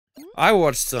I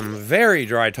watched some very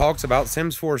dry talks about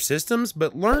Sims 4 systems,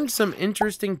 but learned some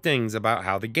interesting things about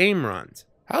how the game runs.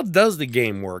 How does the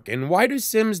game work, and why do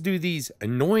Sims do these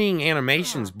annoying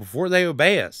animations before they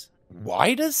obey us?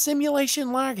 Why does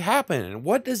simulation lag happen, and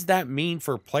what does that mean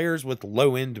for players with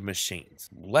low-end machines?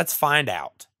 Let's find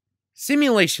out.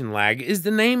 Simulation lag is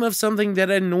the name of something that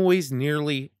annoys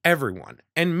nearly everyone,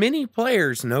 and many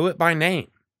players know it by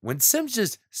name. When Sims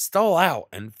just stall out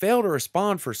and fail to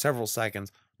respond for several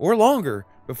seconds or longer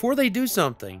before they do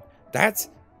something, that's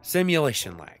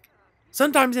simulation lag.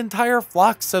 Sometimes entire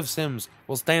flocks of Sims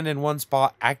will stand in one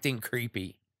spot acting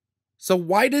creepy. So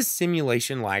why does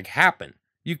simulation lag happen?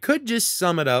 You could just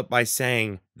sum it up by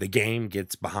saying the game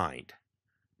gets behind.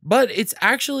 But it's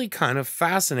actually kind of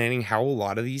fascinating how a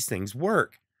lot of these things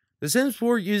work. The Sims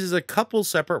 4 uses a couple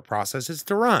separate processes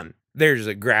to run. There's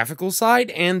a graphical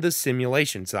side and the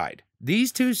simulation side.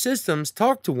 These two systems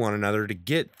talk to one another to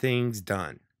get things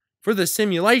done. For the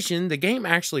simulation, the game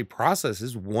actually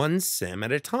processes one sim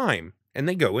at a time, and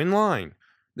they go in line.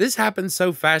 This happens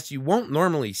so fast you won't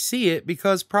normally see it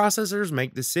because processors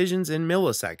make decisions in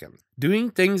milliseconds. Doing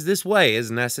things this way is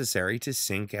necessary to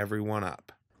sync everyone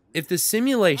up. If the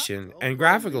simulation and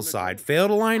graphical side fail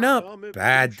to line up,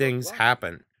 bad things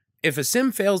happen. If a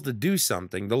sim fails to do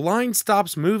something, the line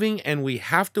stops moving and we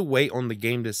have to wait on the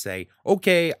game to say,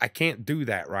 okay, I can't do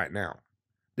that right now.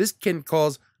 This can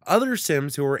cause other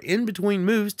sims who are in between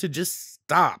moves to just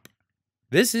stop.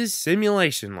 This is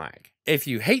simulation lag. If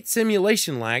you hate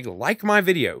simulation lag, like my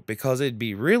video because it'd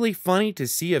be really funny to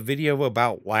see a video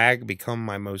about lag become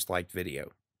my most liked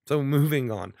video. So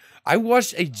moving on, I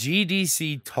watched a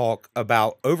GDC talk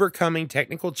about overcoming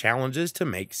technical challenges to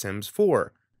make Sims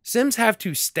 4. Sims have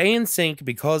to stay in sync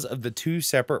because of the two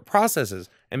separate processes,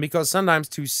 and because sometimes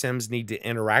two Sims need to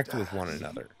interact with one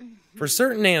another. For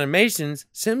certain animations,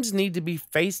 Sims need to be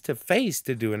face to face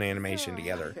to do an animation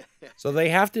together, so they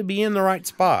have to be in the right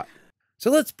spot.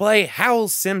 So let's play How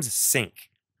Sims Sync.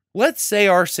 Let's say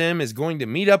our Sim is going to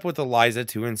meet up with Eliza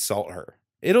to insult her.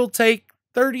 It'll take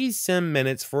 30 Sim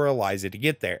minutes for Eliza to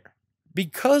get there.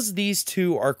 Because these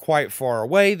two are quite far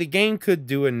away, the game could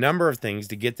do a number of things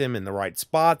to get them in the right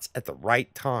spots at the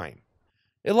right time.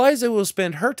 Eliza will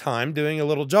spend her time doing a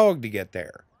little jog to get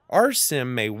there. Our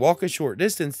Sim may walk a short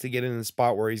distance to get in the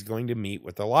spot where he's going to meet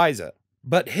with Eliza.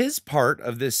 But his part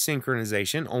of this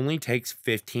synchronization only takes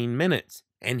 15 minutes,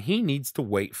 and he needs to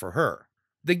wait for her.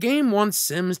 The game wants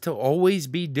Sims to always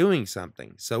be doing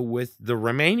something, so with the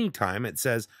remaining time it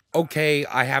says, okay,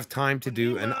 I have time to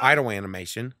do an idle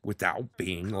animation without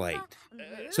being late.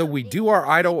 So we do our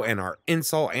idle and our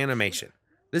insult animation.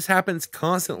 This happens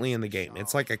constantly in the game.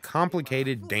 It's like a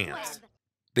complicated dance.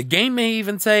 The game may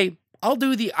even say, I'll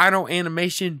do the idle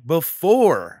animation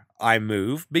before I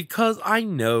move because I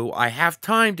know I have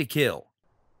time to kill.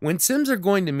 When Sims are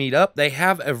going to meet up, they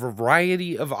have a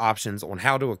variety of options on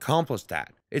how to accomplish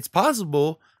that. It's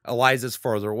possible Eliza's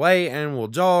further away and will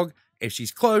jog. If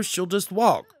she's close, she'll just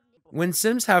walk. When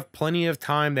Sims have plenty of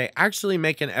time, they actually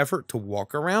make an effort to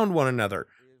walk around one another.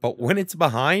 But when it's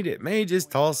behind, it may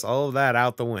just toss all of that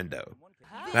out the window.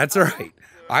 That's right.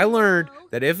 I learned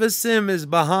that if a Sim is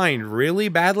behind really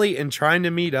badly and trying to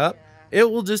meet up,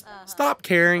 it will just stop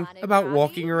caring about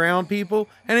walking around people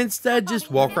and instead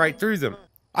just walk right through them.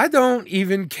 I don't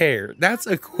even care. That's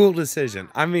a cool decision.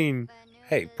 I mean,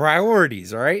 hey,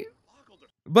 priorities, right?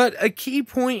 But a key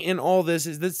point in all this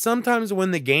is that sometimes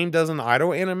when the game does an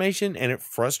idle animation and it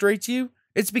frustrates you,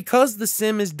 it's because the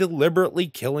Sim is deliberately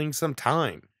killing some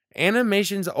time.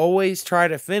 Animations always try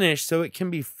to finish so it can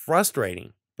be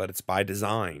frustrating, but it's by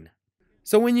design.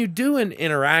 So when you do an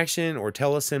interaction or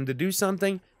tell a Sim to do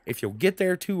something, if you'll get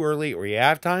there too early or you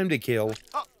have time to kill,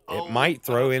 it might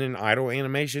throw in an idle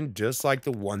animation just like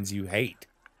the ones you hate.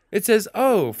 It says,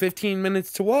 oh, 15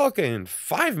 minutes to walk and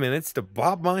 5 minutes to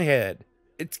bob my head.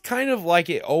 It's kind of like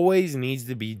it always needs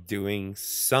to be doing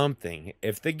something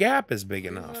if the gap is big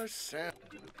enough.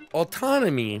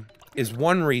 Autonomy is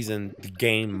one reason the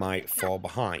game might fall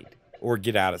behind or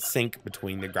get out of sync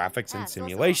between the graphics and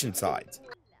simulation sides.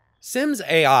 Sims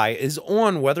AI is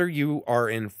on whether you are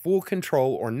in full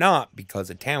control or not because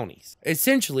of townies.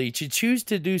 Essentially, to choose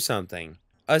to do something,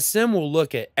 a Sim will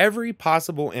look at every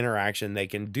possible interaction they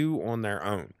can do on their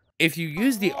own. If you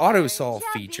use the auto-solve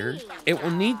feature, it will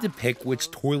need to pick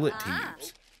which toilet to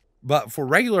use. But for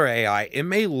regular AI, it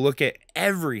may look at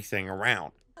everything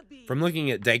around, from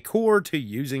looking at decor to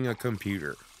using a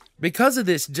computer. Because of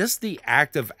this, just the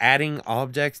act of adding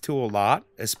objects to a lot,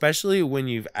 especially when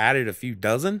you've added a few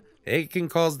dozen, it can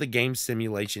cause the game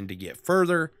simulation to get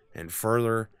further and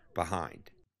further behind.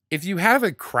 If you have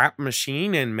a crap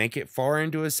machine and make it far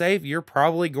into a safe, you're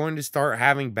probably going to start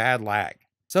having bad lag.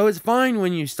 So it's fine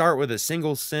when you start with a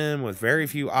single sim with very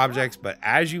few objects, but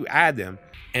as you add them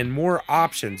and more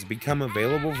options become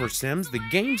available for sims, the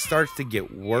game starts to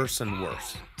get worse and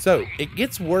worse. So it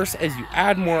gets worse as you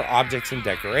add more objects and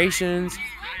decorations,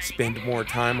 spend more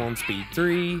time on speed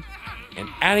 3, and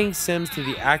adding sims to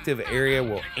the active area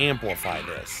will amplify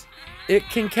this. It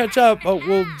can catch up, but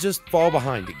will just fall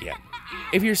behind again.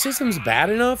 If your system's bad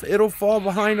enough, it'll fall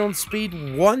behind on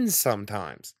speed 1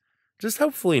 sometimes. Just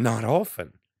hopefully not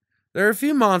often. There are a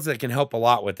few mods that can help a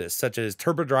lot with this, such as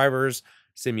TurboDriver's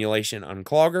Simulation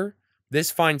Unclogger.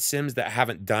 This finds sims that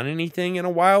haven't done anything in a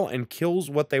while and kills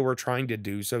what they were trying to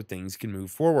do so things can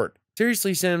move forward.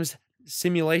 Seriously Sims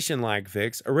Simulation Lag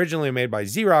Fix, originally made by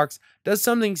Xerox, does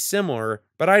something similar,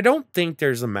 but I don't think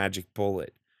there's a magic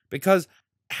bullet, because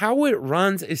how it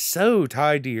runs is so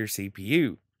tied to your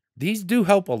CPU. These do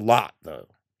help a lot though.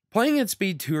 Playing at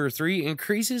speed 2 or 3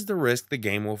 increases the risk the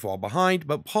game will fall behind,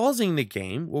 but pausing the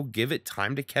game will give it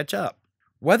time to catch up.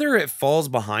 Whether it falls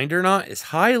behind or not is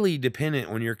highly dependent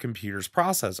on your computer's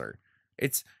processor.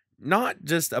 It's not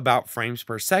just about frames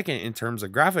per second in terms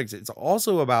of graphics, it's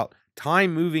also about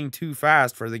time moving too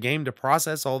fast for the game to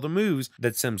process all the moves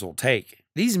that sims will take.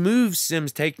 These moves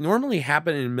sims take normally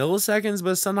happen in milliseconds,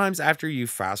 but sometimes after you've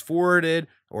fast forwarded,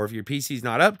 or if your PC's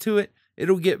not up to it,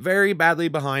 it'll get very badly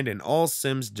behind and all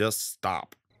sims just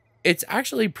stop. It's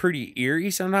actually pretty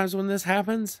eerie sometimes when this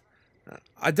happens.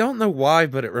 I don't know why,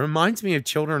 but it reminds me of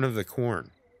Children of the Corn.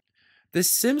 The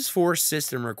Sims 4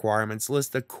 system requirements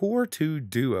list the Core 2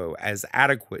 Duo as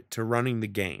adequate to running the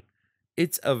game.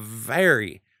 It's a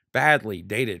very badly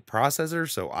dated processor,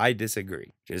 so I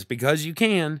disagree. Just because you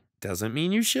can doesn't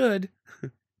mean you should.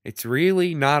 It's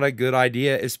really not a good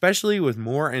idea, especially with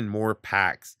more and more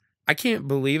packs. I can't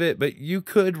believe it, but you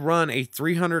could run a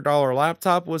 $300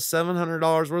 laptop with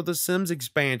 $700 worth of Sims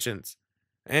expansions.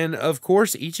 And of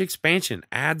course, each expansion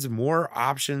adds more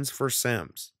options for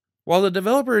Sims. While the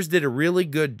developers did a really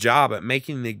good job at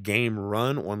making the game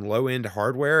run on low-end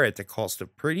hardware at the cost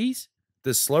of pretties,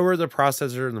 the slower the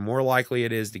processor, the more likely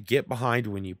it is to get behind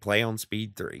when you play on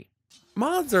speed 3.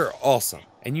 Mods are awesome,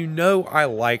 and you know I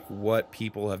like what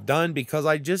people have done because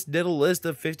I just did a list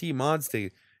of 50 mods to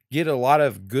get a lot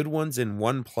of good ones in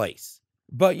one place.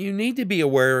 But you need to be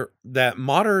aware that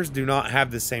modders do not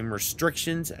have the same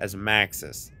restrictions as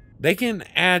Maxis. They can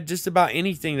add just about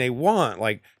anything they want,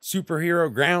 like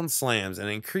superhero ground slams and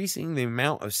increasing the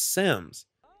amount of sims.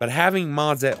 But having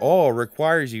mods at all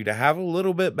requires you to have a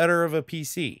little bit better of a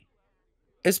PC.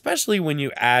 Especially when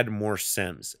you add more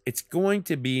sims, it's going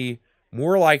to be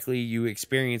more likely you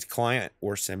experience client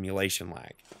or simulation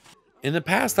lag. In the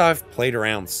past, I've played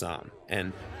around some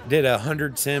and did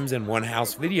 100 sims in one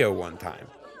house video one time.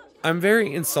 I'm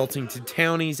very insulting to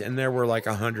townies and there were like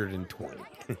 120.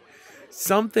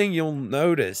 Something you'll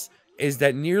notice is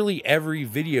that nearly every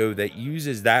video that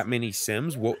uses that many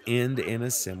sims will end in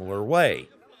a similar way.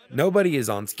 Nobody is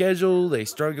on schedule, they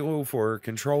struggle for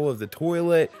control of the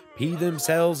toilet, pee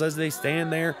themselves as they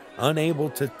stand there, unable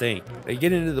to think. They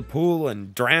get into the pool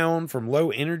and drown from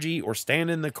low energy or stand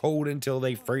in the cold until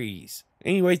they freeze.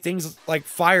 Anyway, things like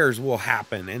fires will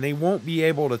happen and they won't be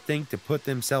able to think to put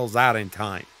themselves out in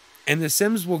time. And the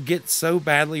Sims will get so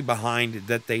badly behind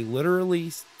that they literally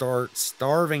start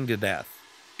starving to death.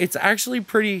 It's actually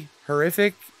pretty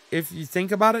horrific if you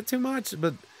think about it too much,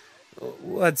 but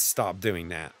let's stop doing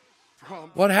that.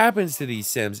 What happens to these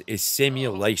Sims is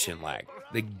simulation lag.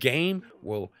 The game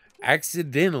will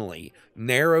accidentally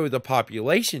narrow the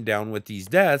population down with these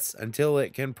deaths until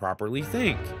it can properly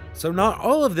think. So not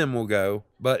all of them will go,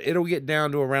 but it'll get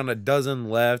down to around a dozen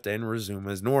left and resume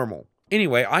as normal.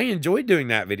 Anyway, I enjoyed doing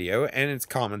that video and its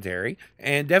commentary,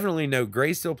 and definitely know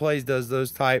Gray Still Plays does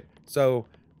those type, so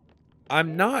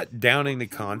I'm not downing the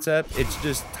concept, it's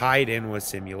just tied in with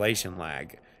simulation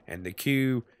lag and the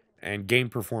queue and game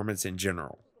performance in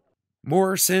general.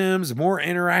 More sims, more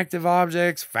interactive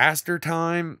objects, faster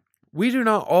time. We do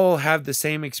not all have the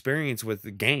same experience with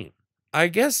the game. I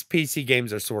guess PC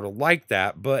games are sort of like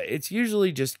that, but it's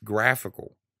usually just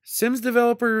graphical. Sims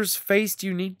developers faced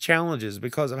unique challenges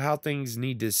because of how things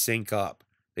need to sync up.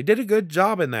 They did a good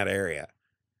job in that area,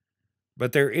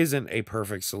 but there isn't a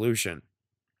perfect solution.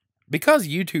 Because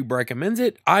YouTube recommends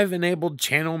it, I've enabled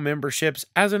channel memberships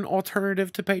as an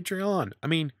alternative to Patreon. I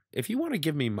mean, if you want to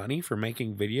give me money for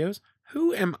making videos,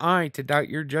 who am I to doubt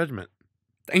your judgment?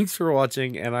 Thanks for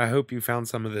watching, and I hope you found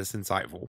some of this insightful.